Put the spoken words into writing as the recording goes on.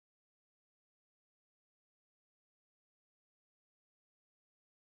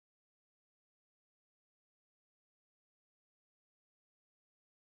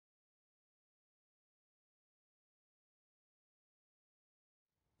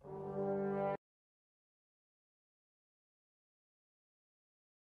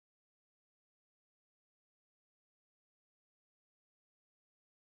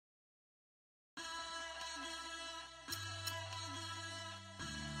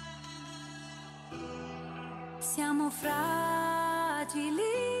Siamo fragili.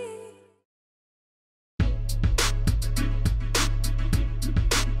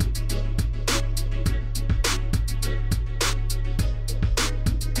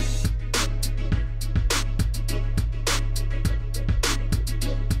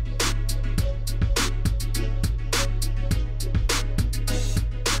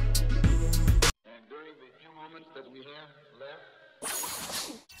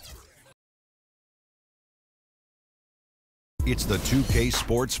 It's the 2K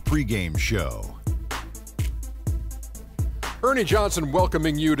Sports pregame show. Ernie Johnson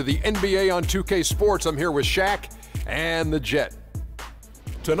welcoming you to the NBA on 2K Sports. I'm here with Shaq and the Jet.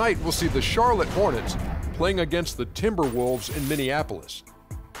 Tonight we'll see the Charlotte Hornets playing against the Timberwolves in Minneapolis.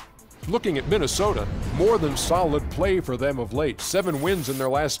 Looking at Minnesota, more than solid play for them of late. 7 wins in their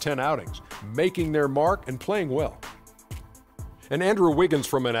last 10 outings, making their mark and playing well. And Andrew Wiggins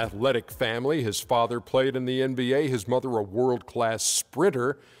from an athletic family. His father played in the NBA, his mother a world-class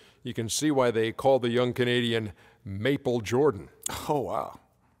sprinter. You can see why they call the young Canadian Maple Jordan. Oh, wow.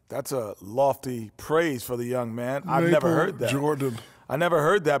 That's a lofty praise for the young man. I've never heard that. Jordan. I never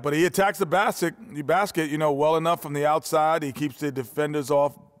heard that, but he attacks the basket, well enough from the outside. He keeps the defenders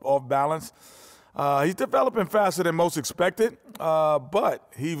off balance. He's developing faster than most expected, but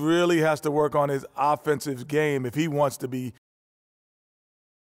he really has to work on his offensive game if he wants to be.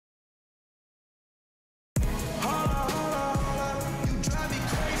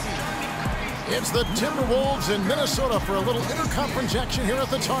 It's the Timberwolves in Minnesota for a little interconference action here at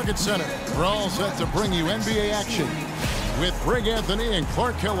the Target Center. We're all set to bring you NBA action. With Greg Anthony and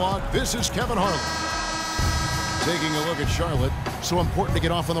Clark Kellogg, this is Kevin Harlan. Taking a look at Charlotte. So important to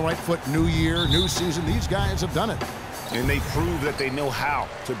get off on the right foot. New year, new season. These guys have done it. And they prove that they know how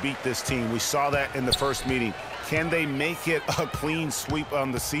to beat this team. We saw that in the first meeting. Can they make it a clean sweep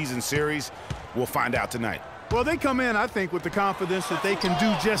on the season series? We'll find out tonight. Well, they come in, I think, with the confidence that they can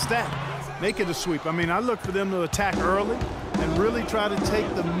do just that. Make it a sweep. I mean, I look for them to attack early and really try to take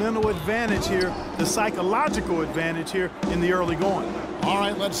the mental advantage here, the psychological advantage here in the early going. All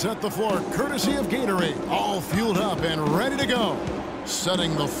right, let's set the floor. Courtesy of Gatorade. All fueled up and ready to go.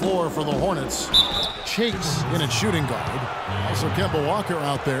 Setting the floor for the Hornets. Chase in at shooting guard. Also Kemba Walker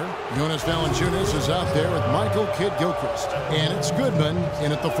out there. Jonas Valanciunas is out there with Michael Kidd-Gilchrist. And it's Goodman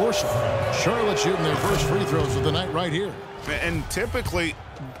in at the 4 slot. Charlotte shooting their first free throws of the night right here. And typically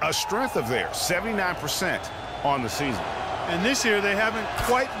a strength of theirs, 79% on the season. And this year they haven't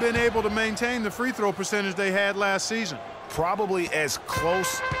quite been able to maintain the free throw percentage they had last season. Probably as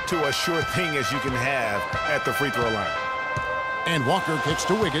close to a sure thing as you can have at the free throw line. And Walker kicks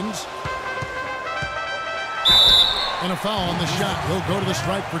to Wiggins. And a foul on the shot. He'll go to the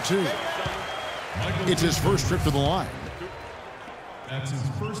stripe for 2. It's his first trip to the line. That's his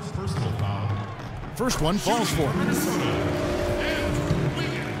first personal foul. First one falls for him. Minnesota, Andrew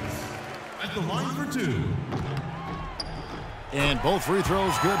Wiggins at the line for 2. And both free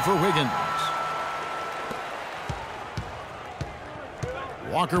throws good for Wiggins.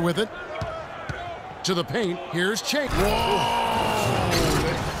 Walker with it. To the paint. Here's Chase.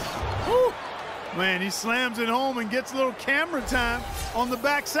 Man, he slams it home and gets a little camera time on the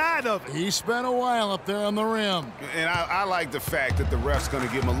backside of it. He spent a while up there on the rim. And I like the fact that the ref's going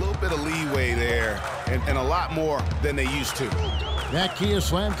to give him a little bit of leeway there and a lot more than they used to. That Kia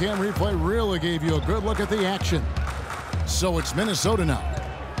Slam Cam replay really gave you a good look at the action. So it's Minnesota now.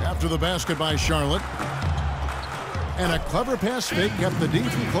 After the basket by Charlotte. And a clever pass fake kept the D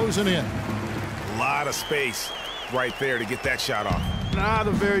from closing in. A lot of space right there to get that shot off. Not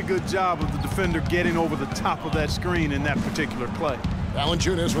a very good job of the defender getting over the top of that screen in that particular play.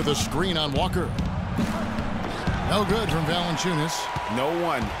 Valanciunas with a screen on Walker. No good from Valanciunas. No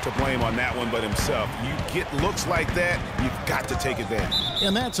one to blame on that one but himself. You get looks like that, you've got to take advantage.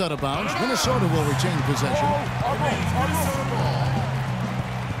 And that's out of bounds. Minnesota will retain possession.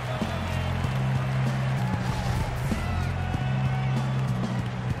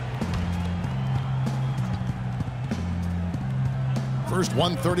 First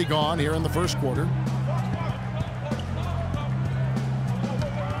 1:30 gone here in the first quarter.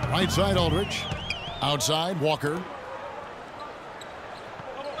 Right side Aldridge. Outside Walker.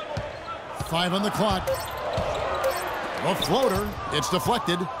 5 on the clock. A floater. It's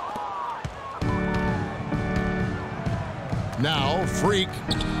deflected. Now Freak.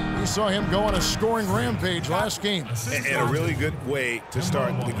 We saw him go on a scoring rampage last game. And a really good way to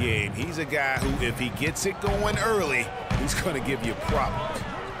start the game. He's a guy who, if he gets it going early, he's going to give you problems.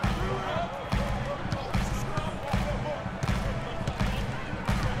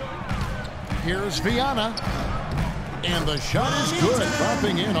 Here's Viana. And the shot is good,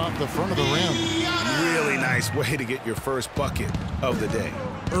 dropping in off the front of the rim. really nice way to get your first bucket of the day.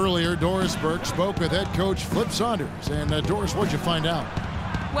 Earlier, Doris Burke spoke with head coach Flip Saunders. And Doris, what'd you find out?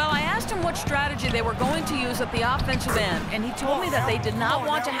 Well, I asked him what strategy they were going to use at the offensive end, and he told me that they did not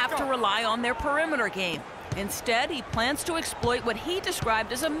want to have to rely on their perimeter game. Instead, he plans to exploit what he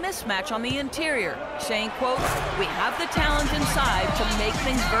described as a mismatch on the interior, saying, quote, "We have the talent inside to make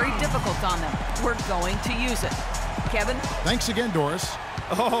things very difficult on them. We're going to use it." Kevin? Thanks again, Doris.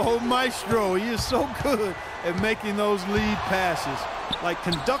 Oh, Maestro, he is so good at making those lead passes, like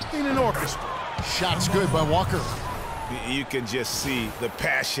conducting an orchestra. Shots good by Walker. You can just see the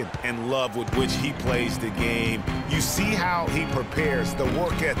passion and love with which he plays the game. You see how he prepares, the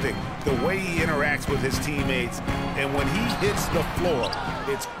work ethic, the way he interacts with his teammates. And when he hits the floor,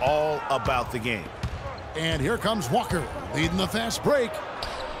 it's all about the game. And here comes Walker, leading the fast break.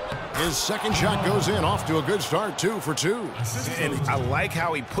 His second shot goes in, off to a good start, 2 for 2. And I like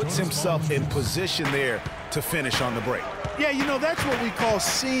how he puts himself in position there to finish on the break. Yeah, you know, that's what we call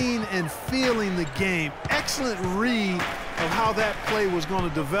seeing and feeling the game. Excellent read of how that play was going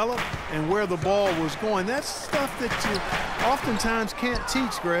to develop and where the ball was going. That's stuff that you oftentimes can't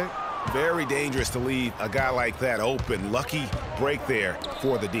teach, Greg. Very dangerous to leave a guy like that open. Lucky break there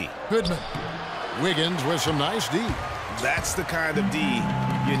for the D. Goodman. Wiggins with some nice D. That's the kind of D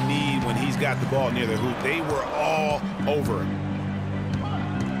you need when he's got the ball near the hoop. They were all over him.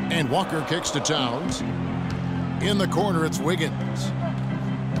 And Walker kicks to Towns. In the corner, it's Wiggins.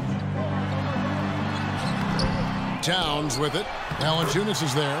 Towns with it. Valanciunas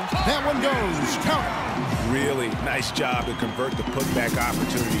is there. That one goes. Count. Really nice job to convert the putback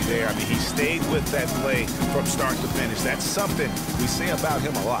opportunity there. I mean, he stayed with that play from start to finish. That's something we say about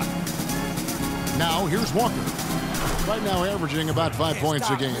him a lot. Now here's Walker. Right now averaging about 5 points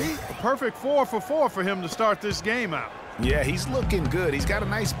a game. A perfect 4 for 4 for him to start this game out. Yeah, he's looking good. He's got a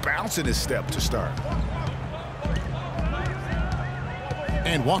nice bounce in his step to start.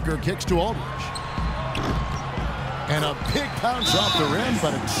 And Walker kicks to Aldridge. And a big bounce off the rim,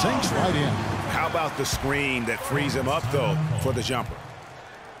 but it sinks right in. How about the screen that frees him up, though, for the jumper?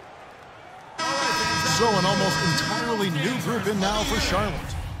 So an almost entirely new group in now for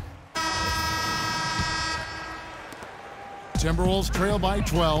Charlotte. Timberwolves trail by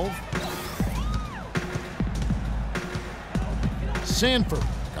 12. Sanford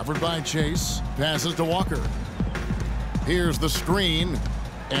covered by Chase. Passes to Walker. Here's the screen.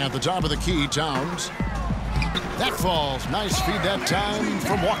 At the top of the key, Towns. That falls. Nice feed that time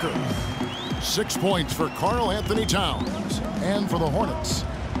from Walker. 6 points for Karl Anthony Towns. And for the Hornets,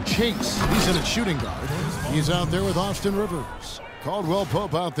 Chase. He's in at shooting guard. He's out there with Austin Rivers. Caldwell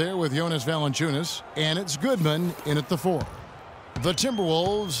Pope out there with Jonas Valanciunas. And it's Goodman in at the 4. The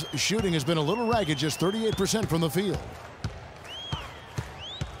Timberwolves' shooting has been a little ragged, just 38% from the field.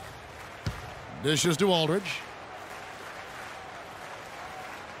 Dishes to Aldridge.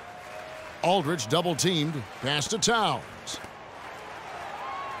 Aldridge double-teamed. Pass to Towns.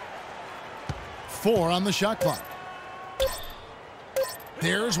 4 on the shot clock.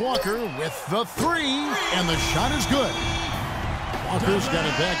 There's Walker with the 3, and the shot is good. Walker's got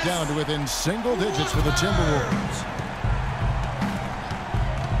it back down to within single digits for the Timberwolves.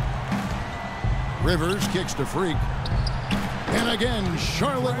 Rivers kicks to Freak. And again,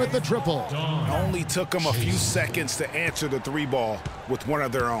 Charlotte with the triple. Only took them a few seconds to answer the 3 ball with one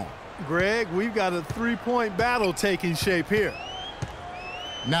of their own. Greg, we've got a 3-point battle taking shape here.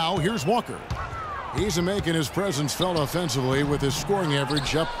 Now here's Walker. He's making his presence felt offensively with his scoring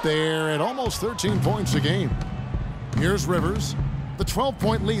average up there at almost 13 points a game. Here's Rivers. The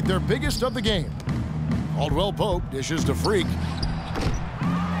 12-point lead, their biggest of the game. Caldwell Pope dishes to Freak.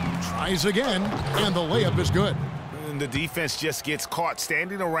 Tries again, and the layup is good. And the defense just gets caught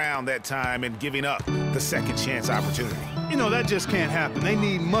standing around that time and giving up the second chance opportunity. You know, that just can't happen. They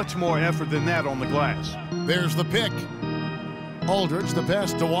need much more effort than that on the glass. There's the pick. Aldridge, the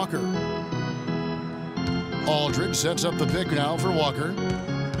pass to Walker. Aldridge sets up the pick now for Walker.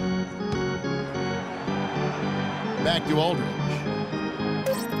 Back to Aldridge.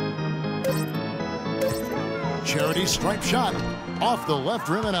 Charity stripe shot off the left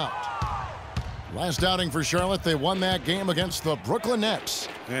rim and out. Last outing for Charlotte, they won that game against the Brooklyn Nets.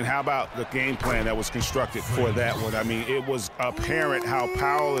 And how about the game plan that was constructed for that one? I mean, it was apparent how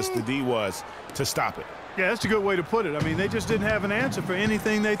powerless the D was to stop it. Yeah, that's a good way to put it. I mean, they just didn't have an answer for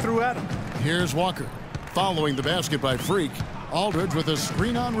anything they threw at him. Here's Walker. Following the basket by Freak. Aldridge with a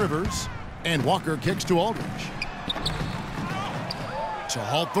screen on Rivers. And Walker kicks to Aldridge. To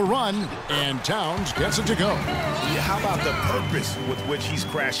halt the run, and Towns gets it to go. Yeah, how about the purpose with which he's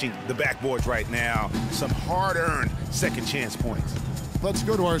crashing the backboards right now? Some hard-earned second chance points. Let's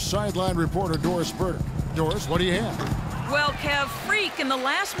go to our sideline reporter, Doris Burke. Doris, what do you have? Well, Kev, Freak in the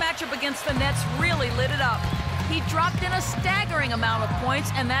last matchup against the Nets really lit it up. He dropped in a staggering amount of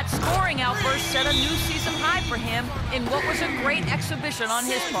points, and that scoring outburst set a new season high for him in what was a great exhibition on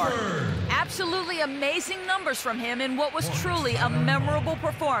his part. Absolutely amazing numbers from him in what was truly a memorable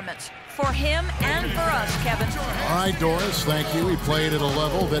performance for him and for us, Kevin. All right, Doris, thank you. He played at a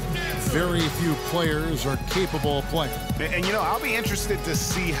level that very few players are capable of playing. And, you know, I'll be interested to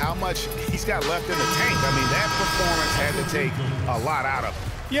see how much he's got left in the tank. I mean, that performance had to take a lot out of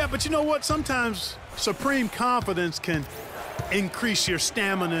him. Yeah, but you know what? Sometimes supreme confidence can increase your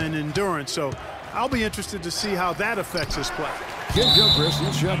stamina and endurance. So I'll be interested to see how that affects his play. Kid Gilchrist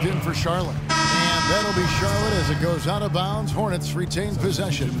is checked in for Charlotte. And that'll be Charlotte as it goes out of bounds. Hornets retain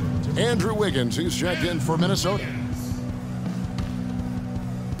possession. Andrew Wiggins, who's checked in for Minnesota.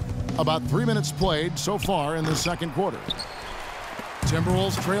 About 3 minutes played so far in the second quarter.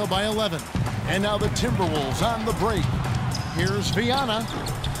 Timberwolves trail by 11. And now the Timberwolves on the break. Here's Viana.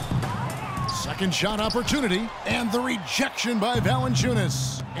 Second shot opportunity. And the rejection by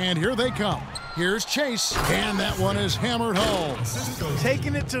Valanciunas. And here they come. Here's Chase. And that one is hammered home.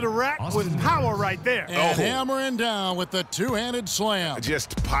 Taking it to the rack with power right there. And hammering down with the two-handed slam.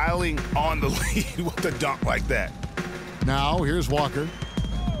 Just piling on the lead with a dunk like that. Now here's Walker.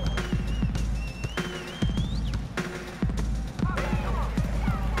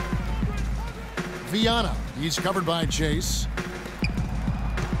 Viana. He's covered by Chase.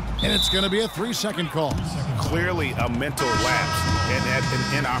 And it's going to be a 3-second call. Clearly a mental lapse and at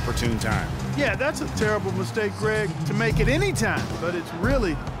an inopportune time. Yeah, that's a terrible mistake, Greg, to make it any time. But it's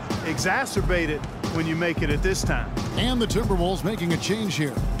really exacerbated when you make it at this time. And the Timberwolves making a change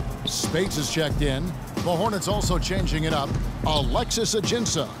here. Spates is checked in. The Hornets also changing it up. Alexis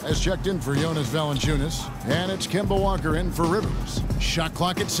Ajinça has checked in for Jonas Valanciunas. And it's Kemba Walker in for Rivers. Shot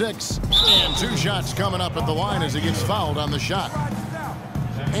clock at 6. And 2 shots coming up at the line as he gets fouled on the shot.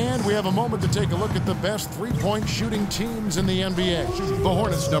 And we have a moment to take a look at the best three-point shooting teams in the NBA. The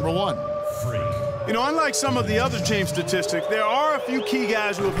Hornets, number 1. You know, unlike some of the other team statistics, there are a few key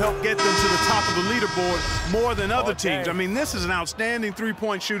guys who have helped get them to the top of the leaderboard more than other teams. I mean, this is an outstanding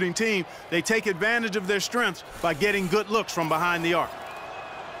three-point shooting team. They take advantage of their strengths by getting good looks from behind the arc.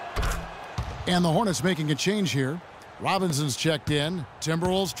 And the Hornets making a change here. Robinson's checked in.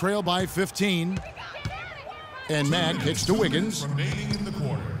 Timberwolves trail by 15. And Mack kicks to Wiggins.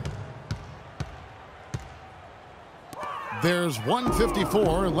 There's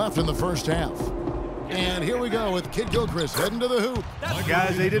 1:54 left in the first half. And here we go with Kid Gilchrist heading to the hoop.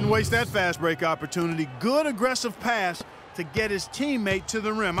 Guys, they didn't waste that fast break opportunity. Good aggressive pass to get his teammate to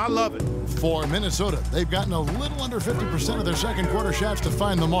the rim. I love it. For Minnesota, they've gotten a little under 50% of their second quarter shots to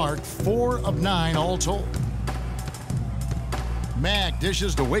find the mark. 4 of 9 all told. Mack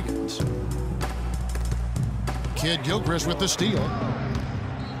dishes to Wiggins. Kid Gilchrist with the steal.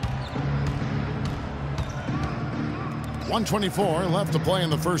 1:24 left to play in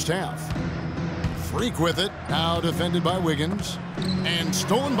the first half. Freak with it, now defended by Wiggins. And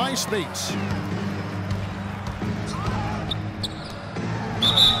stolen by Spates.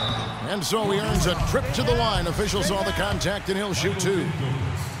 And so he earns a trip to the line. Officials saw the contact and he'll shoot 2.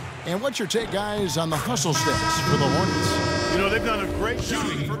 And what's your take, guys, on the hustle stats for the Hornets? You know, they've done a great job.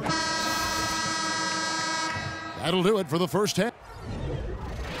 That'll do it for the first half.